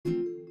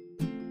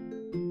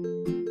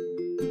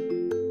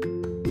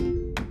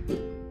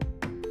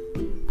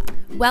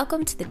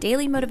Welcome to the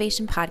Daily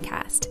Motivation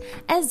Podcast.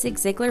 As Zig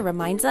Ziglar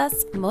reminds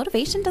us,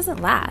 motivation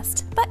doesn't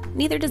last, but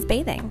neither does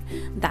bathing.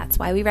 That's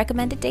why we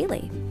recommend it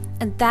daily.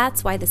 And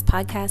that's why this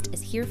podcast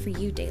is here for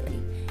you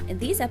daily. In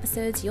these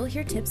episodes, you'll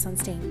hear tips on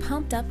staying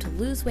pumped up to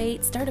lose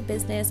weight, start a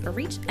business, or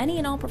reach any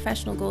and all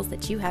professional goals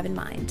that you have in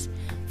mind.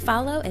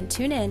 Follow and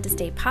tune in to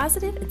stay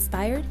positive,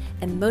 inspired,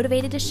 and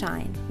motivated to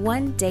shine,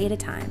 one day at a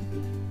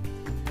time.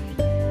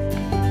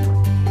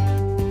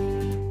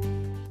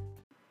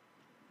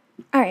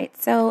 All right,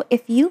 so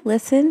if you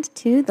listened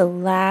to the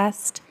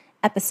last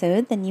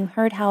episode, then you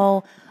heard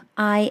how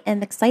I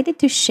am excited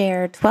to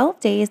share 12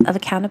 days of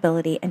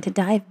accountability and to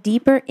dive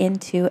deeper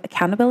into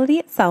accountability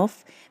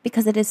itself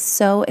because it is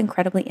so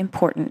incredibly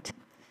important.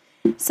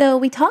 So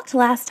we talked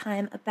last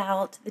time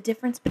about the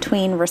difference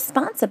between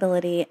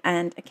responsibility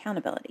and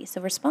accountability.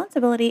 So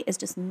responsibility is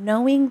just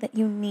knowing that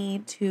you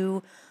need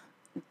to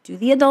do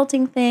the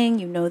adulting thing,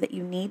 you know that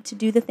you need to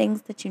do the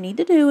things that you need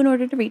to do in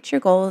order to reach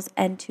your goals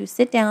and to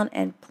sit down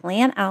and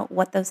plan out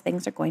what those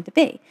things are going to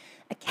be.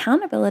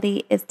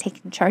 Accountability is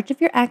taking charge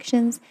of your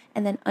actions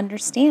and then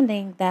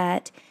understanding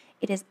that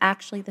it is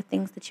actually the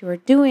things that you are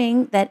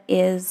doing that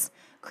is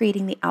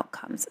creating the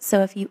outcomes.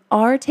 So if you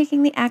are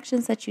taking the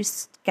actions that you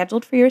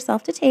scheduled for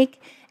yourself to take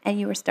and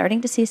you are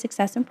starting to see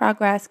success and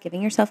progress,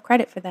 giving yourself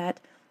credit for that,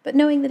 but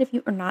knowing that if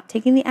you are not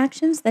taking the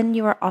actions, then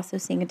you are also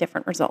seeing a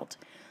different result.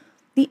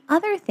 The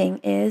other thing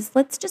is,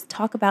 let's just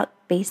talk about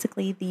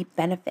basically the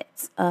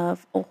benefits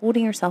of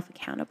holding yourself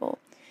accountable.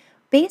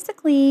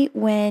 Basically,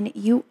 when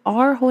you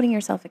are holding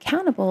yourself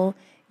accountable,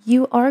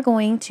 you are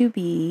going to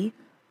be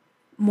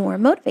more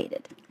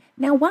motivated.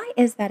 Now, why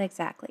is that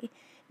exactly?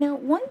 Now,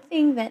 one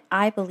thing that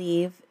I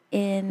believe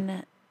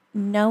in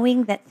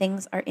knowing that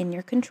things are in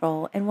your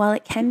control, and while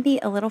it can be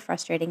a little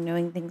frustrating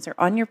knowing things are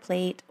on your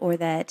plate or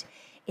that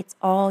it's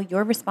all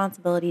your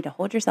responsibility to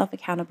hold yourself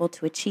accountable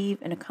to achieve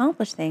and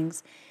accomplish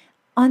things,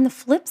 on the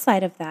flip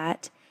side of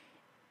that,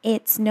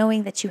 it's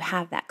knowing that you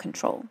have that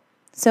control.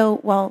 So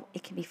while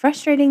it can be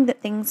frustrating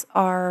that things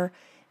are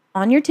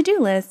on your to-do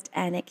list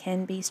and it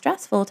can be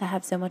stressful to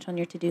have so much on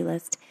your to-do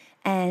list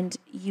and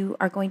you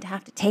are going to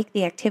have to take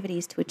the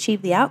activities to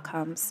achieve the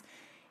outcomes,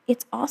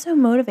 it's also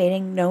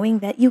motivating knowing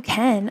that you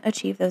can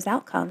achieve those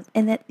outcomes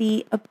and that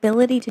the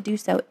ability to do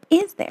so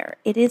is there.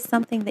 It is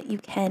something that you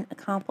can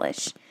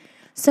accomplish.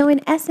 So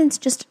in essence,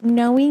 just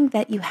knowing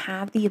that you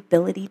have the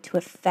ability to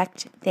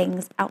affect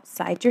things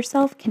outside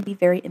yourself can be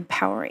very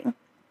empowering.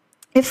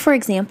 If, for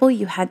example,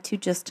 you had to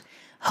just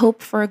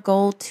hope for a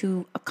goal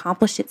to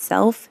accomplish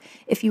itself,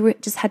 if you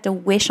just had to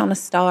wish on a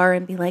star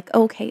and be like,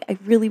 okay, I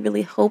really,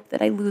 really hope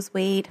that I lose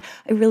weight.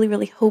 I really,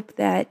 really hope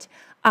that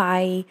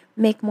I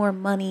make more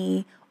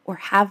money or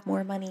have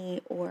more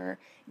money or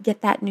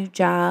get that new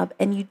job,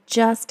 and you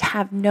just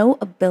have no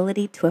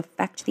ability to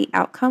affect the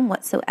outcome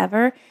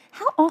whatsoever,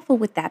 how awful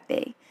would that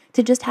be?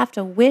 To just have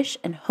to wish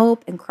and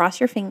hope and cross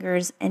your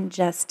fingers and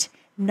just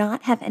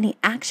not have any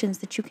actions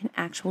that you can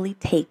actually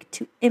take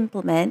to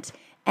implement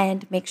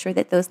and make sure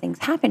that those things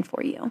happen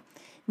for you.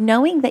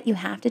 Knowing that you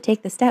have to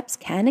take the steps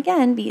can,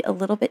 again, be a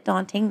little bit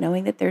daunting,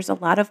 knowing that there's a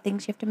lot of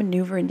things you have to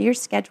maneuver into your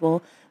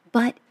schedule,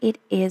 but it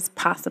is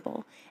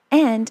possible.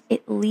 And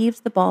it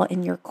leaves the ball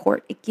in your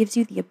court. It gives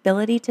you the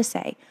ability to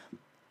say,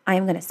 I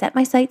am going to set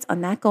my sights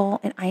on that goal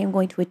and I am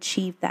going to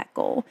achieve that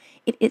goal.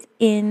 It is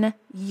in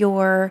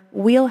your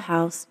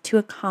wheelhouse to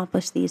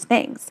accomplish these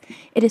things.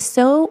 It is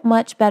so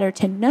much better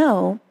to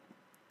know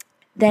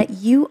that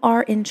you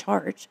are in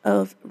charge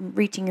of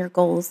reaching your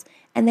goals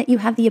and that you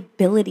have the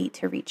ability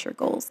to reach your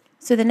goals.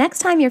 So the next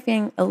time you're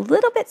feeling a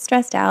little bit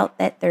stressed out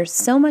that there's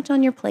so much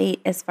on your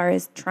plate as far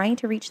as trying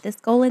to reach this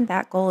goal and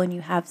that goal, and you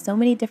have so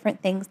many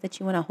different things that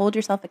you want to hold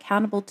yourself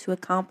accountable to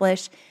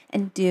accomplish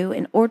and do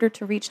in order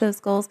to reach those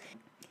goals,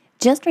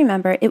 just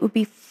remember it would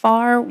be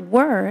far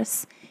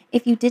worse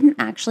if you didn't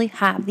actually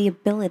have the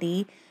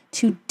ability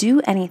to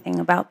do anything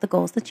about the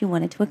goals that you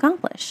wanted to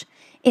accomplish.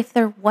 If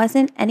there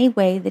wasn't any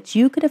way that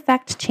you could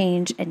affect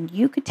change and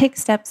you could take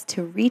steps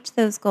to reach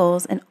those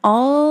goals and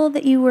all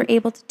that you were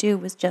able to do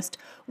was just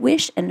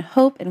wish and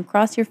hope and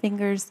cross your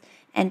fingers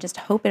and just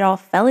hope it all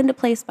fell into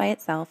place by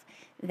itself,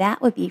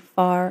 that would be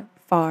far,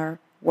 far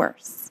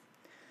worse.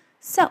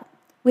 So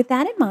with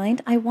that in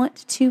mind, I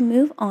want to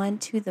move on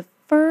to the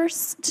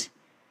first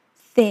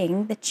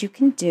thing that you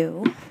can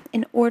do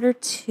in order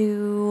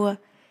to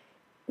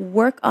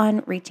work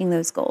on reaching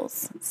those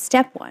goals.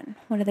 Step one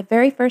of the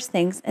very first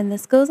things, and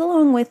this goes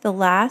along with the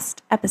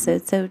last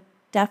episode, so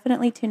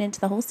definitely tune into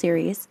the whole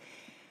series.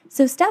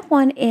 So step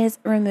one is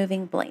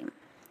removing blame.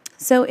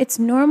 So it's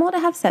normal to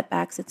have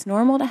setbacks. It's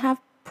normal to have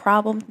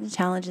problems and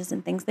challenges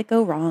and things that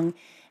go wrong.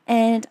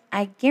 And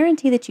I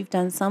guarantee that you've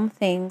done some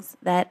things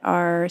that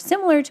are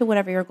similar to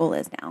whatever your goal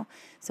is now.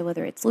 So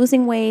whether it's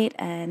losing weight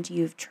and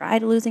you've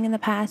tried losing in the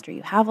past or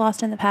you have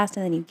lost in the past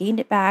and then you gained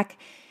it back,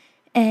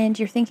 and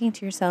you're thinking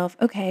to yourself,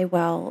 okay,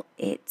 well,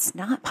 it's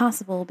not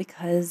possible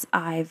because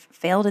I've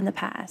failed in the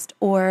past.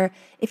 Or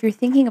if you're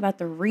thinking about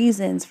the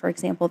reasons, for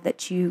example,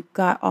 that you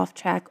got off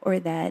track or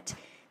that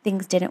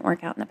things didn't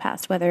work out in the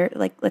past, whether,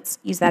 like, let's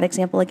use that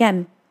example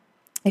again.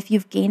 If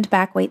you've gained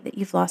back weight that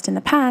you've lost in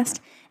the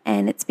past,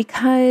 and it's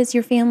because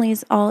your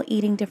family's all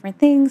eating different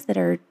things that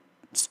are,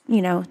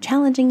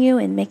 challenging you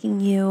and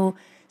making you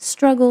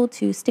struggle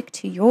to stick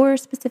to your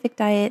specific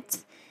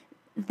diets,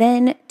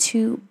 then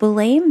to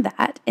blame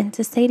that and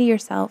to say to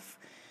yourself,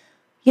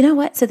 you know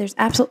what? So there's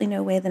absolutely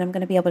no way that I'm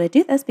going to be able to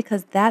do this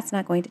because that's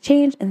not going to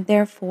change, and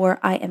therefore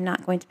I am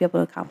not going to be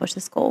able to accomplish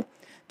this goal.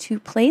 To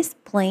place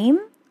blame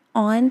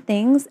on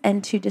things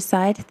and to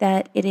decide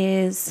that it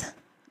is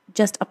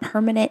just a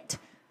permanent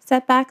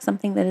setback,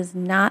 something that is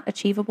not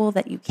achievable,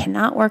 that you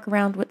cannot work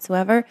around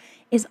whatsoever,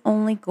 is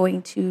only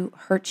going to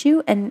hurt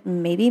you and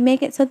maybe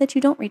make it so that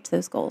you don't reach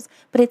those goals.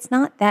 But it's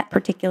not that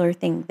particular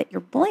thing that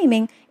you're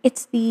blaming.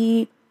 It's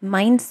the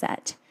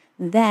mindset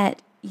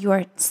that you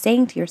are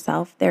saying to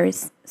yourself, there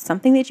is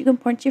something that you can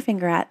point your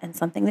finger at and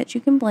something that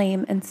you can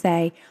blame and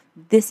say,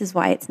 this is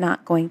why it's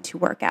not going to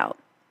work out.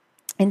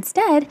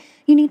 Instead,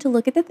 you need to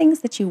look at the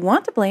things that you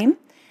want to blame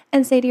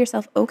and say to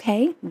yourself,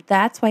 okay,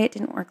 that's why it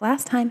didn't work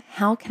last time.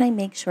 How can I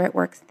make sure it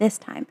works this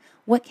time?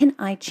 What can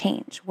I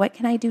change? What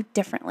can I do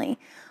differently?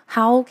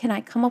 How can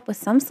I come up with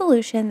some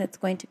solution that's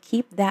going to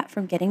keep that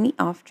from getting me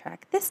off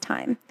track this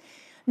time?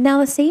 Now,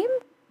 the same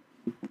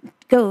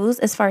goes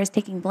as far as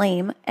taking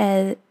blame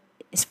as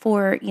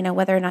for,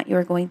 whether or not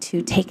you're going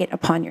to take it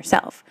upon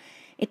yourself.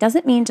 It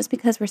doesn't mean just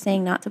because we're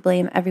saying not to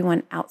blame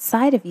everyone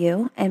outside of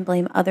you and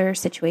blame other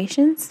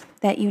situations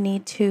that you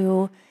need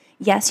to,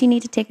 yes, you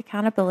need to take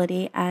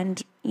accountability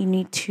and you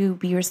need to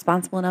be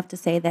responsible enough to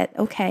say that,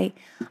 okay,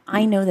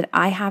 I know that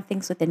I have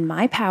things within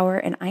my power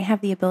and I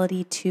have the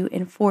ability to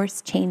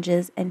enforce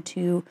changes and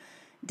to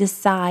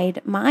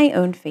decide my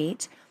own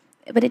fate.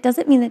 But it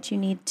doesn't mean that you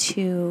need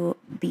to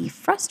be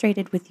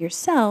frustrated with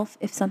yourself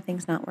if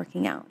something's not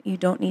working out. You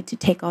don't need to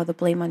take all the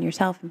blame on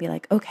yourself and be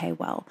like, okay,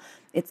 well,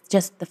 it's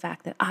just the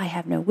fact that I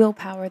have no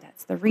willpower.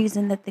 That's the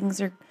reason that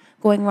things are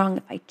going wrong.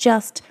 If I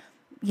just,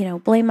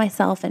 blame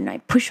myself and I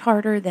push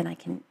harder, then I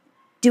can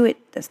do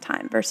it this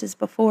time versus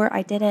before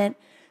I didn't.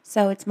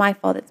 So it's my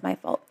fault. It's my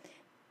fault.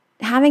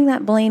 Having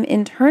that blame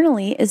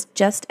internally is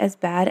just as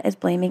bad as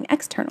blaming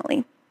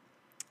externally.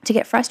 To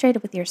get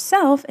frustrated with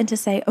yourself and to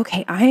say,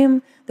 okay, I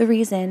am the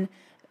reason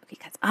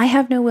because I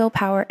have no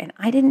willpower and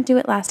I didn't do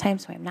it last time,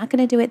 so I'm not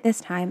going to do it this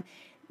time.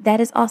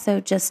 That is also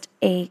just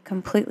a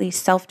completely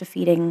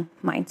self-defeating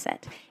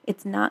mindset.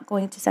 It's not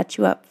going to set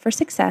you up for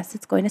success.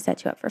 It's going to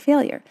set you up for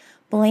failure.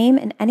 Blame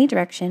in any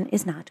direction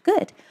is not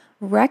good.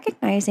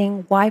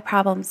 Recognizing why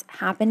problems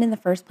happen in the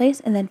first place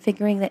and then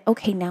figuring that,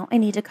 okay, now I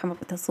need to come up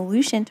with a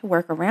solution to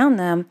work around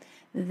them.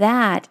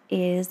 That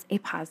is a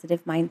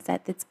positive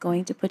mindset that's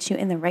going to put you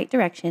in the right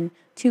direction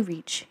to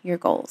reach your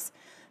goals.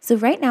 So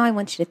right now I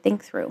want you to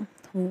think through,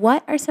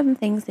 what are some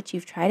things that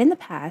you've tried in the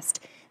past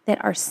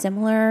that are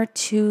similar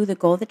to the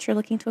goal that you're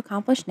looking to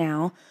accomplish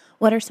now?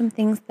 What are some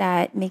things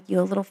that make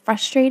you a little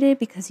frustrated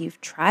because you've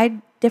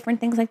tried different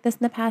things like this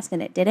in the past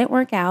and it didn't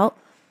work out?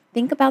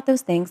 Think about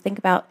those things. Think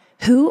about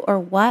who or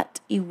what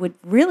you would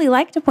really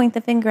like to point the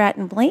finger at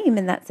and blame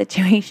in that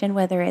situation,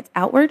 whether it's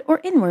outward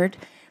or inward.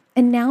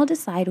 And now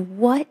decide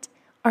what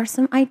are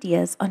some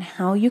ideas on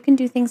how you can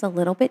do things a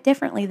little bit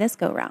differently this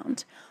go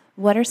round.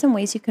 What are some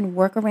ways you can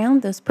work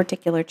around those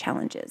particular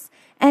challenges?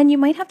 And you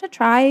might have to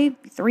try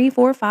 3,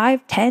 4,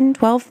 5, 10,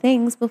 12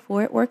 things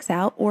before it works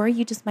out, or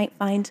you just might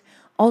find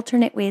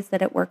alternate ways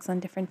that it works on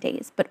different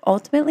days. But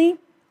ultimately,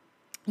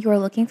 you are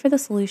looking for the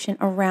solution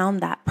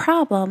around that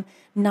problem,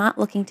 not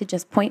looking to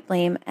just point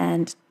blame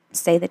and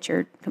say that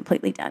you're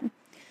completely done.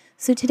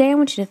 So today I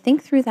want you to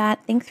think through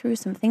that, think through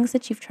some things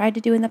that you've tried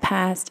to do in the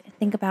past,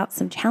 think about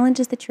some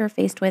challenges that you're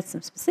faced with,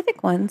 some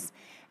specific ones,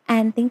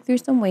 and think through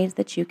some ways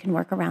that you can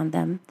work around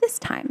them this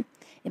time.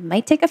 It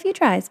might take a few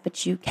tries,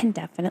 but you can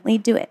definitely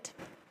do it.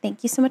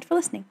 Thank you so much for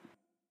listening.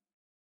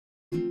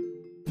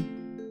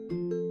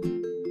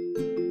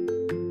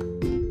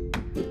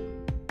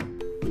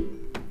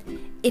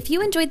 If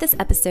you enjoyed this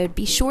episode,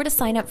 be sure to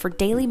sign up for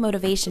daily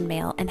motivation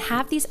mail and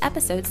have these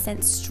episodes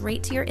sent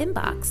straight to your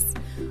inbox.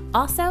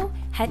 Also,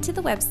 head to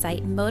the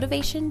website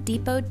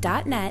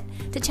motivationdepot.net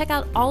to check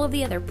out all of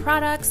the other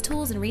products,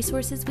 tools, and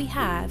resources we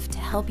have to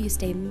help you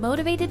stay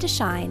motivated to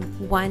shine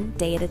one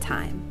day at a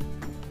time.